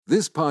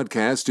This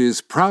podcast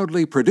is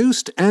proudly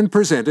produced and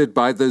presented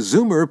by the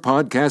Zoomer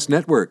Podcast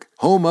Network,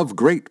 home of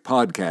great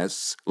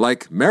podcasts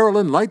like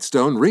Marilyn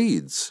Lightstone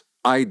Reads,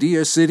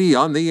 Idea City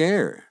on the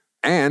Air,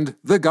 and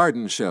The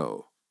Garden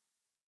Show.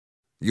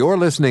 You're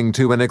listening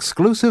to an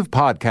exclusive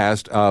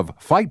podcast of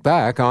Fight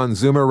Back on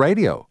Zoomer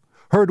Radio,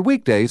 heard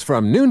weekdays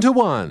from noon to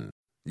 1.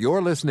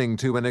 You're listening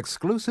to an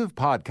exclusive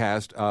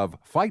podcast of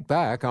Fight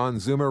Back on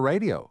Zoomer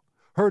Radio,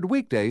 heard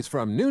weekdays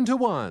from noon to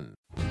 1.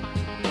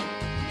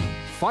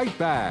 Fight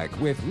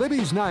Back with Libby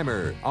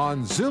Znaimer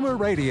on Zoomer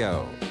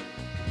Radio.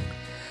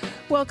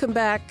 Welcome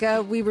back.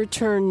 We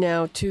return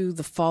now to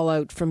the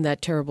fallout from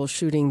that terrible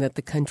shooting that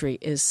the country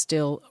is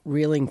still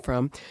reeling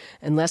from.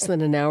 And less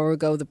than an hour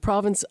ago, the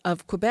province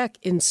of Quebec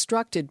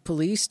instructed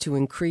police to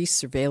increase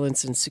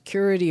surveillance and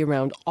security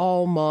around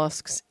all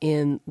mosques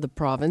in the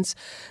province.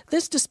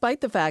 This despite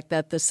the fact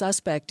that the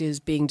suspect is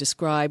being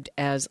described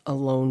as a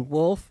lone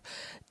wolf.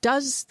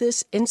 Does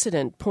this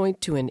incident point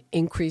to an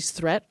increased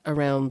threat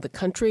around the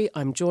country?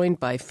 I'm joined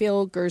by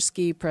Phil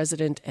Gurski,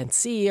 President and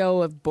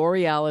CEO of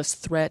Borealis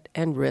Threat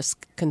and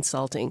Risk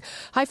Consulting.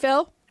 Hi,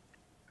 Phil.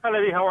 Hi,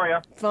 Libby. How are you?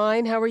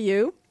 Fine. How are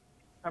you?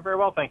 I'm very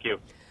well, thank you.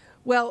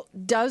 Well,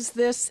 does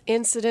this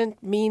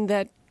incident mean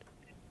that,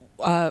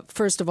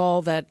 first of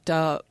all,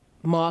 that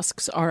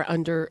mosques are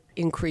under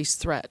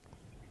increased threat?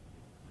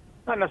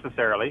 Not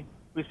necessarily.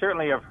 We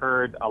certainly have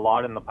heard a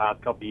lot in the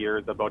past couple of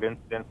years about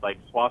incidents like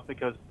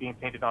swastikas being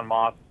painted on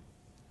mosques,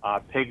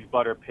 pig's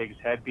blood or pig's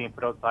head being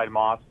put outside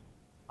mosques.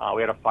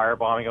 We had a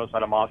firebombing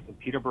outside a mosque in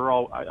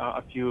Peterborough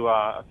a few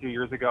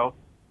years ago.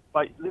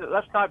 But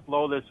let's not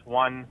blow this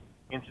one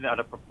incident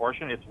out of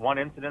proportion. It's one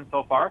incident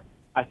so far.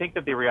 I think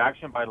that the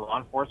reaction by law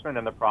enforcement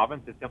in the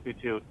province is simply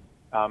to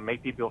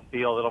make people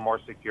feel a little more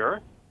secure,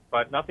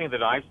 but nothing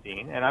that I've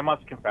seen. And I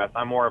must confess,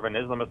 I'm more of an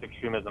Islamist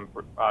extremism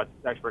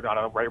expert,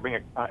 not a right-wing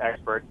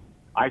expert.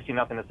 I've seen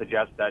nothing to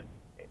suggest that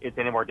it's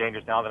any more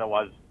dangerous now than it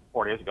was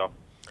 4 days ago.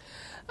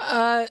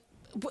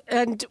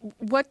 And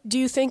what do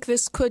you think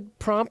this could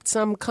prompt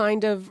some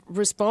kind of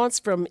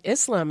response from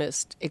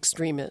Islamist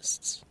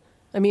extremists?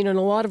 I mean, in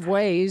a lot of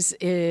ways,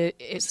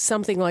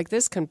 something like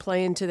this can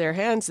play into their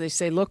hands. They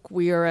say, look,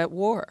 we are at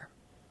war.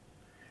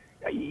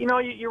 You know,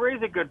 you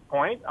raise a good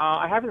point.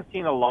 I haven't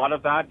seen a lot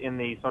of that in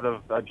the sort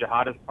of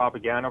jihadist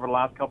propaganda over the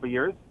last couple of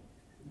years.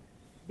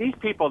 These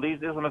people, these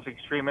Islamist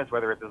extremists,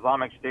 whether it's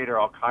Islamic State or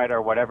Al-Qaeda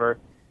or whatever,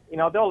 you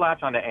know, they'll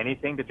latch onto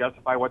anything to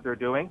justify what they're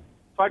doing.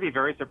 So I'd be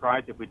very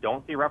surprised if we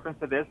don't see reference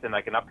to this in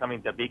like an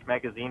upcoming Dabiq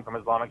magazine from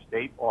Islamic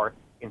State or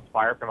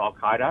Inspire from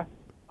Al-Qaeda.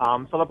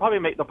 So they'll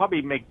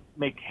probably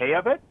make hay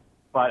of it,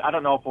 but I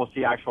don't know if we'll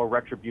see actual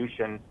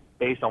retribution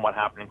based on what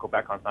happened in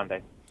Quebec on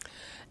Sunday.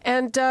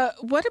 And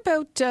what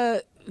about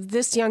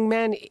this young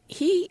man?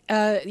 He,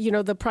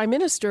 the Prime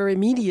Minister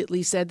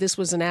immediately said this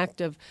was an act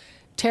of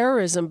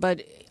terrorism,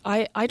 but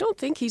I don't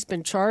think he's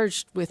been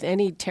charged with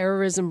any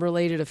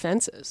terrorism-related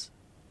offenses.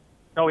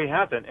 No, he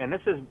hasn't, and this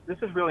is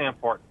really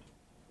important.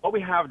 What we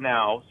have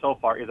now so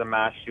far is a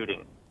mass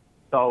shooting.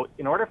 So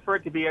in order for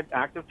it to be an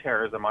act of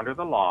terrorism under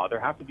the law, there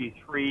have to be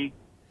three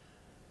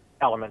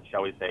elements,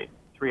 shall we say,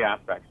 three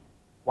aspects.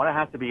 One, it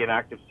has to be an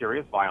act of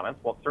serious violence.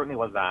 Well, it certainly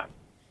was that.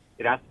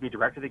 It has to be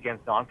directed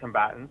against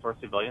non-combatants or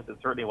civilians. It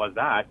certainly was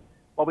that.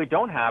 What we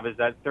don't have is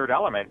that third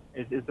element,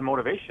 is the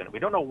motivation. We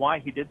don't know why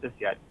he did this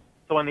yet.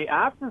 So in the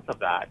absence of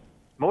that,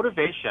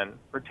 motivation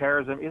for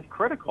terrorism is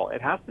critical.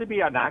 It has to be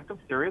an act of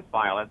serious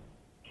violence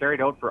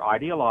carried out for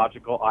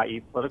ideological,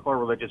 i.e. political or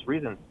religious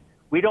reasons.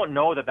 We don't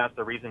know that that's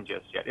the reason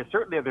just yet.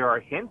 Certainly there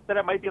are hints that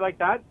it might be like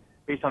that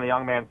based on the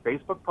young man's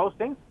Facebook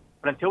postings,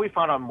 but until we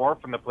find out more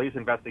from the police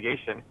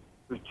investigation,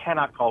 we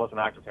cannot call this an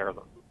act of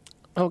terrorism.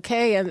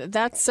 Okay, and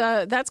that's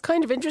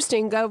kind of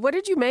interesting. What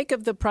did you make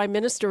of the Prime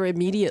Minister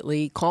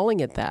immediately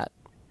calling it that?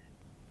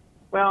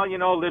 Well, you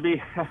know,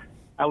 Libby,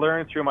 I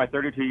learned through my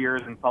 32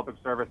 years in public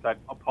service that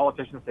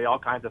politicians say all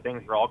kinds of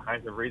things for all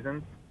kinds of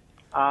reasons.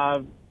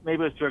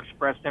 Maybe it was to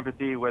express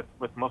sympathy with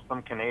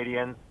Muslim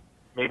Canadians.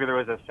 Maybe there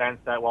was a sense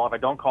that, well, if I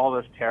don't call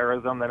this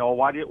terrorism, then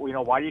why do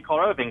you call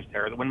other things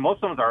terrorism? When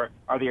Muslims are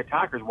the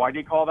attackers, why do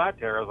you call that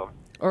terrorism?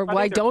 Or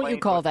why don't you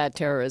call that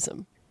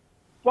terrorism?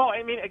 Well,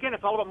 I mean, again,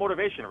 it's all about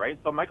motivation, right?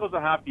 So Michael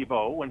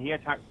Zahab-Bibeau, when he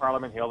attacked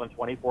Parliament Hill in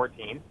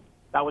 2014,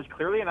 that was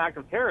clearly an act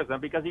of terrorism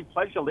because he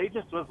pledged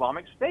allegiance to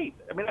Islamic State.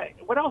 I mean,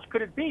 what else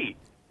could it be?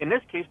 In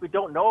this case, we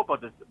don't know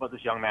about this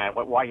young man,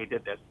 why he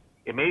did this.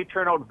 It may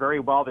turn out very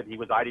well that he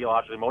was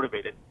ideologically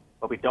motivated,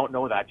 but we don't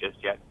know that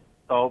just yet.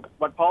 So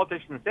what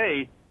politicians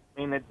say, I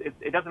mean,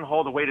 it doesn't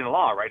hold the weight in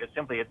law, right? It's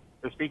simply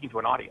they're speaking to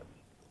an audience.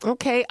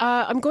 Okay,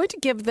 I'm going to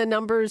give the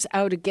numbers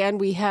out again.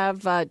 We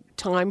have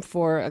time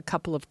for a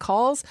couple of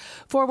calls.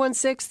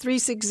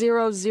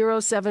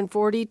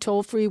 416-360-0740,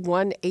 toll-free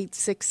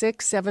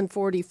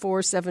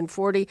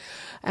 1-866-744-740.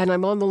 And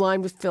I'm on the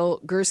line with Phil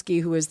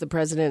Gurski, who is the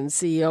president and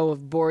CEO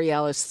of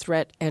Borealis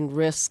Threat and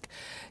Risk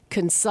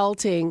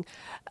Consulting.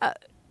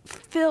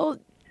 Phil,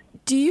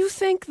 do you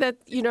think that,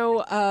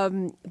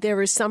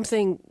 there is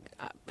something,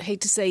 I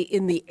hate to say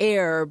in the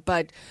air,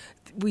 but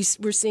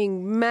we're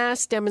seeing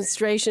mass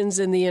demonstrations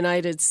in the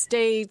United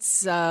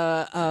States,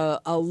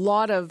 a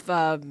lot of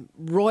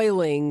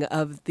roiling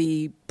of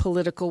the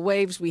political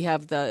waves. We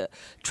have the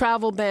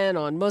travel ban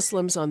on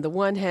Muslims on the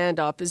one hand,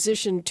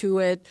 opposition to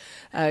it.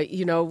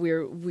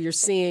 We're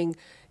seeing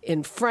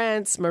in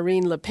France,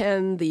 Marine Le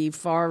Pen, the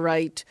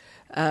far-right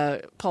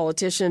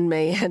politician,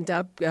 may end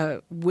up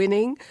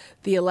winning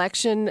the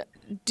election.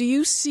 Do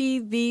you see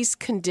these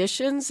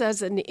conditions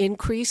as an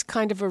increased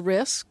kind of a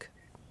risk?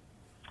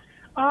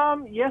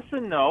 Yes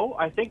and no.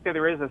 I think that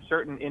there is a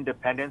certain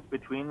independence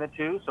between the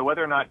two. So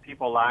whether or not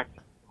people act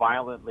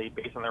violently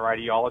based on their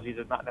ideologies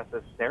is not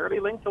necessarily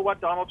linked to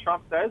what Donald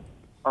Trump says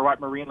or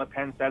what Marine Le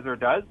Pen says or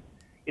does.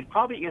 It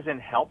probably isn't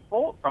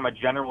helpful from a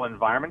general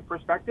environment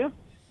perspective.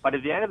 But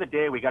at the end of the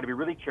day, we got to be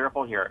really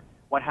careful here.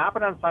 What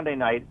happened on Sunday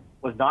night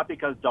was not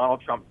because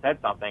Donald Trump said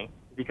something,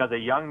 because a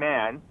young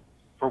man,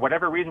 for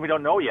whatever reason we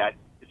don't know yet,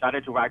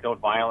 decided to act out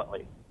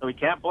violently. So we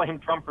can't blame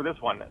Trump for this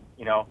one,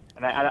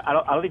 and I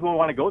don't think we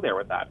want to go there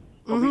with that.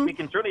 But we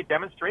can certainly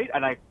demonstrate,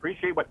 and I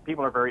appreciate what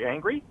people are very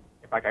angry.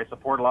 In fact, I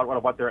support a lot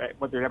of what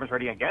they're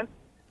demonstrating against.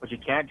 But you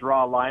can't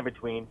draw a line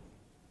between,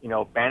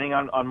 banning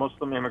on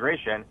Muslim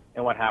immigration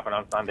and what happened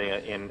on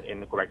Sunday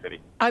in Quebec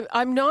City.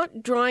 I'm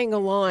not drawing a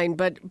line,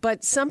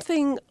 but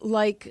something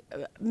like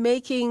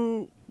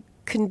making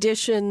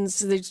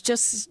conditions. It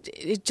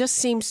just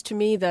seems to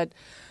me that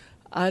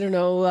I don't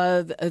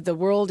know. The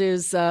world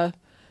is an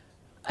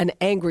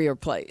angrier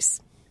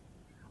place.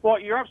 Well,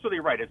 you're absolutely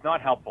right. It's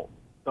not helpful.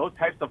 Those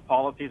types of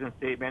policies and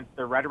statements,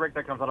 the rhetoric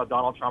that comes out of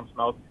Donald Trump's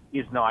mouth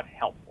is not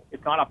helpful.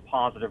 It's not a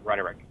positive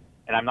rhetoric.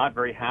 And I'm not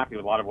very happy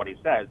with a lot of what he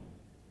says.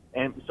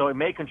 And so it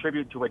may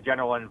contribute to a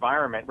general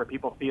environment where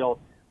people feel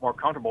more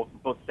comfortable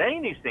both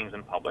saying these things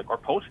in public or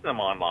posting them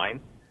online.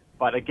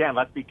 But again,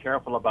 let's be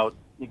careful about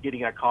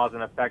getting a cause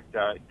and effect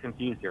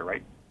confused here,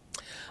 right?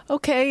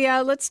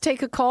 Okay, let's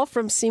take a call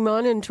from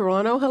Simone in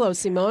Toronto. Hello,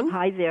 Simone.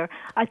 Hi there.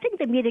 I think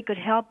the media could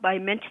help by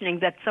mentioning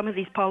that some of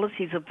these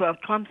policies of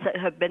Trump's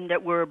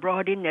that were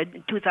brought in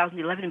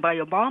 2011 by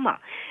Obama,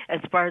 as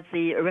far as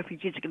the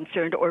refugees are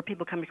concerned, or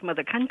people coming from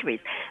other countries.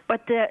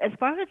 But as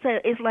far as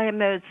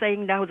Islam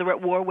saying now they're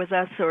at war with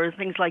us or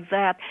things like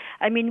that,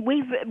 I mean,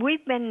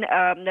 we've been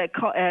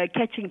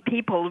catching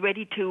people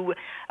ready to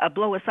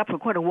blow us up for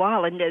quite a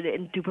while and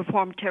to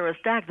perform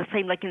terrorist acts. The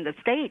same like in the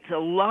States, a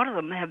lot of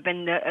them have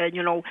been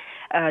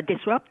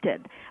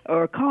disrupted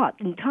or caught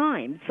in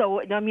time.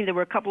 So, I mean, there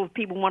were a couple of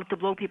people who wanted to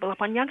blow people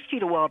up on Yonge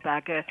Street a while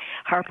back.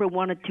 Harper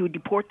wanted to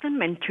deport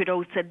them, and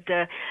Trudeau said,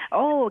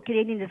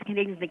 Canadians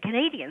are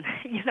Canadians,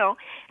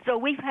 So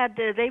we've had,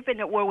 they've been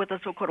at war with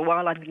us for quite a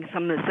while, I think,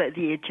 some of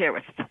the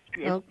terrorists,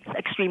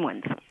 extreme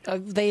ones.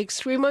 The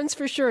extreme ones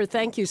for sure.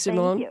 Thank you,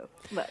 Simone. Thank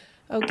you. Bye.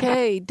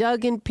 Okay,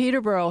 Doug in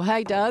Peterborough.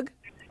 Hi, Doug.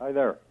 Hi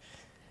there.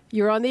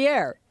 You're on the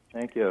air.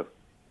 Thank you.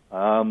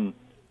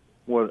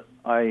 What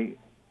I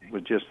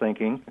was just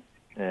thinking,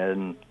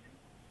 and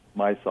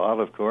my thought,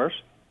 of course,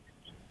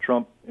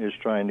 Trump is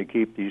trying to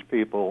keep these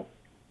people,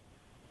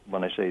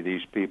 when I say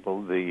these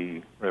people,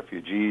 the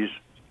refugees,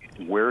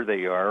 where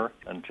they are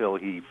until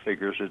he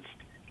figures it's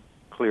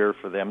clear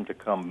for them to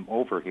come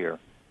over here.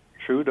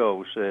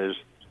 Trudeau says,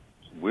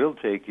 we'll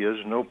take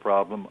you, no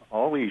problem.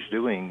 All he's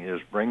doing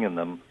is bringing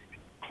them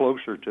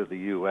closer to the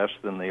U.S.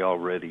 than they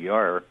already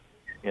are.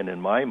 And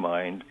in my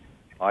mind,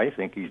 I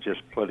think he's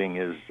just putting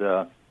his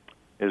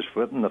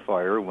foot in the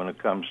fire when it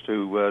comes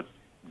to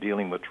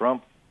dealing with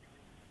Trump.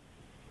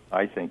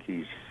 I think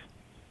he's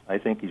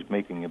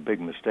making a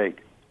big mistake.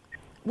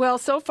 Well,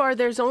 so far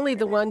there's only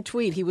the one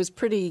tweet. He was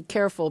pretty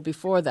careful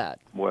before that.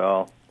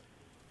 Well,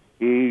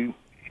 he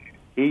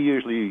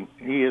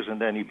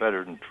isn't any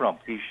better than Trump.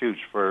 He shoots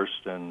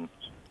first and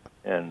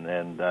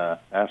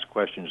asks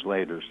questions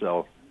later.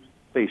 So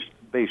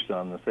based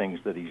on the things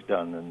that he's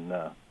done, and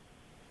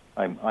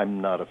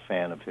I'm not a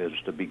fan of his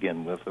to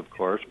begin with, of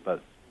course,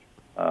 but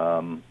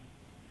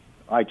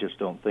I just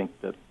don't think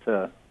that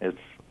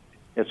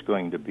it's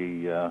going to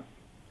be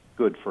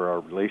good for our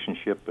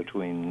relationship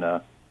between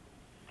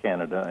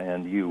Canada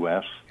and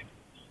U.S.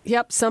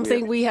 Yep,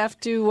 something we have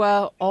to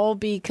all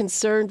be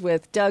concerned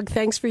with. Doug,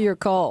 thanks for your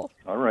call.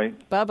 All right.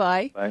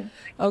 Bye-bye. Bye.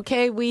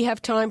 Okay, we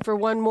have time for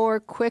one more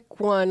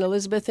quick one.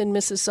 Elizabeth in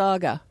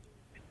Mississauga.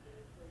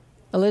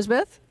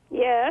 Elizabeth?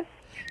 Yes.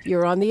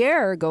 You're on the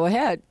air. Go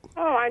ahead.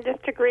 Oh, I'm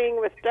just agreeing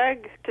with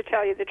Doug, to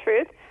tell you the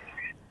truth.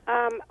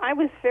 I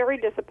was very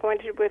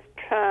disappointed with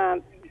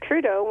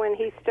Trudeau when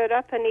he stood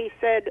up and he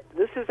said,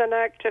 this is an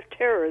act of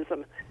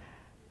terrorism.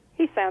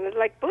 He sounded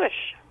like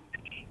Bush.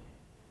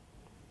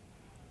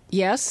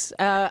 Yes.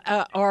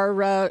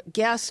 Our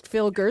guest,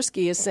 Phil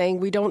Gursky, is saying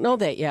we don't know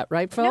that yet,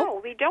 right, Phil?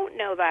 No, we don't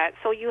know that.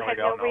 So you had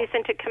no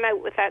reason to come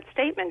out with that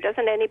statement.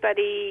 Doesn't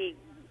anybody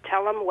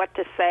tell him what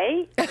to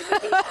say?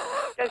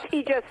 Does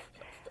he just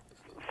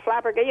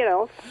flaps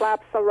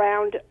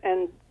around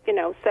and,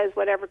 says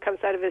whatever comes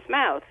out of his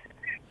mouth?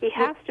 He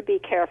has to be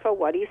careful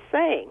what he's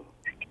saying.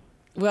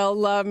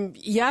 Well,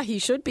 he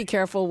should be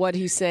careful what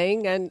he's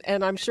saying,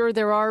 and I'm sure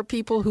there are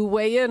people who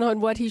weigh in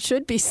on what he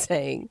should be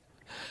saying.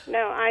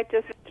 No, I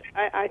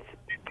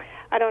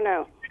don't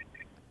know.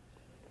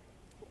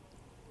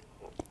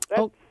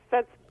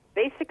 That's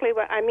basically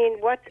what I mean.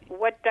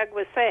 What Doug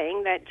was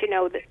saying, that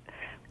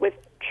with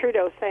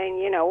Trudeau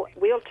saying,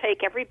 we'll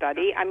take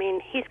everybody. I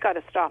mean, he's got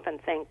to stop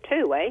and think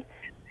too, eh?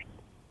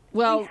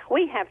 Well,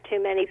 we have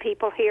too many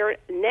people here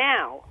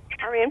now.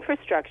 Our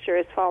infrastructure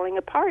is falling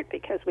apart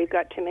because we've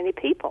got too many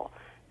people.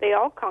 They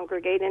all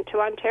congregate into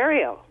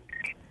Ontario.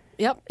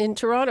 Yep, in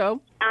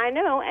Toronto. I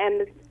know,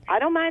 and I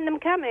don't mind them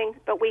coming,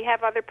 but we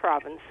have other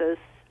provinces.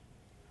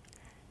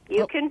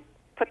 You can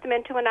put them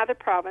into another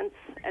province,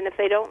 and if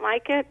they don't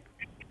like it,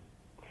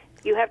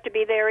 you have to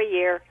be there a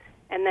year,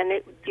 and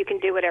then you can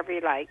do whatever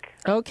you like.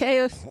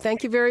 Okay,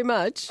 thank you very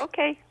much.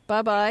 Okay.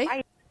 Bye-bye.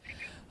 Bye.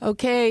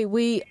 Okay,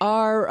 we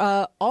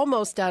are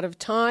almost out of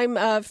time.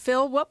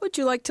 Phil, what would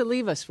you like to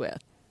leave us with?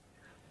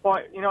 Well,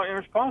 in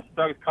response to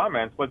Doug's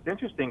comments, what's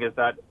interesting is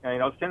that,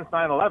 since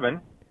 9/11,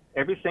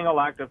 every single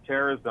act of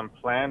terrorism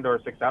planned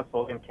or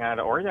successful in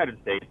Canada or United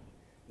States,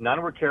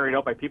 none were carried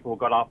out by people who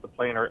got off the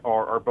plane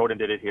or boat and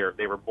did it here.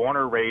 They were born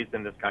or raised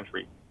in this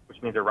country, which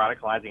means they're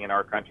radicalizing in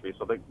our country.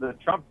 So the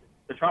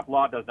Trump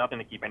law does nothing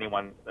to keep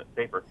anyone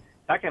safer.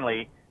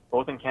 Secondly,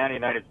 both in Canada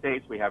and the United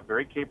States, we have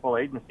very capable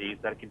agencies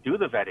that can do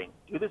the vetting,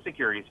 do the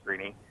security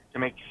screening, to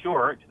make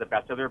sure, to the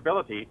best of their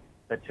ability,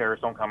 that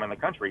terrorists don't come in the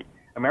country.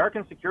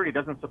 American security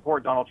doesn't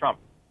support Donald Trump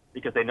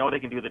because they know they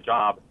can do the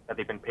job that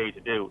they've been paid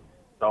to do.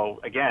 So,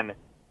 again,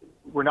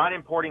 we're not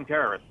importing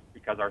terrorists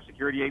because our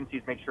security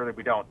agencies make sure that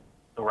we don't.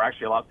 So we're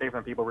actually a lot safer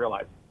than people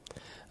realize.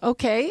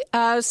 Okay,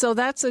 so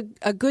that's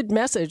a good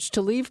message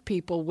to leave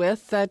people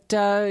with, that,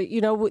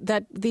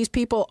 that these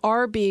people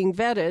are being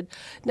vetted.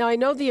 Now, I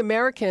know the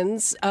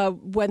Americans,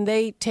 when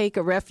they take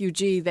a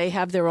refugee, they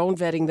have their own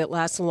vetting that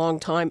lasts a long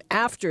time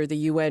after the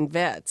UN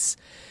vets.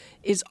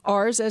 Is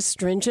ours as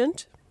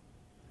stringent?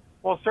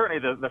 Well, certainly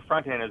the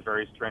front end is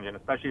very stringent,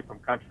 especially from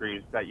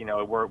countries that,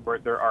 where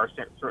there are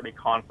certainly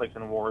conflicts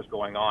and wars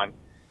going on.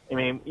 I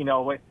mean,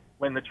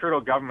 when the Trudeau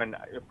government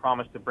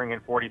promised to bring in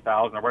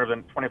 40,000 or whatever,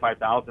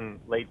 25,000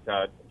 late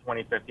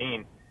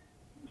 2015,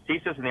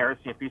 CSIS and the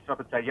RCMP stood up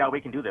and said, yeah,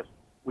 we can do this.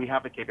 We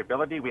have the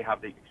capability, we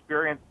have the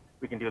experience,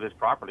 we can do this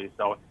properly.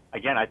 So,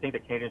 again, I think the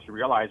Canadians should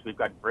realize we've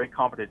got very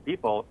competent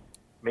people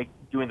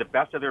doing the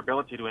best of their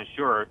ability to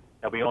ensure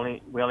that we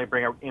only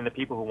bring in the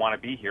people who want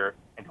to be here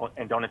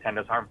and don't intend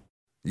us harm.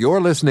 You're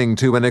listening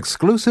to an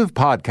exclusive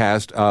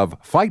podcast of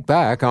Fight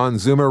Back on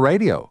Zoomer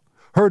Radio,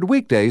 heard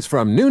weekdays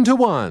from noon to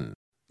 1.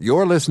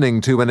 You're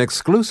listening to an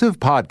exclusive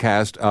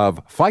podcast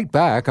of Fight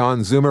Back on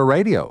Zoomer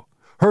Radio,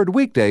 heard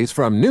weekdays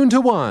from noon to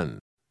 1.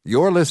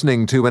 You're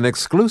listening to an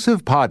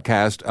exclusive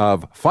podcast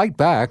of Fight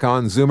Back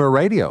on Zoomer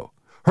Radio,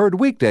 heard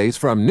weekdays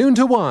from noon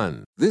to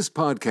 1. This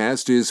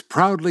podcast is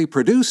proudly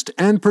produced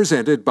and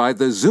presented by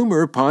the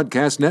Zoomer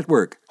Podcast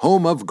Network,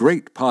 home of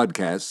great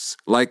podcasts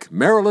like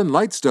Marilyn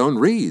Lightstone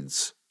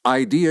Reads,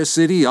 Idea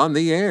City on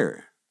the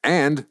Air,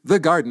 and The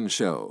Garden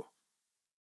Show.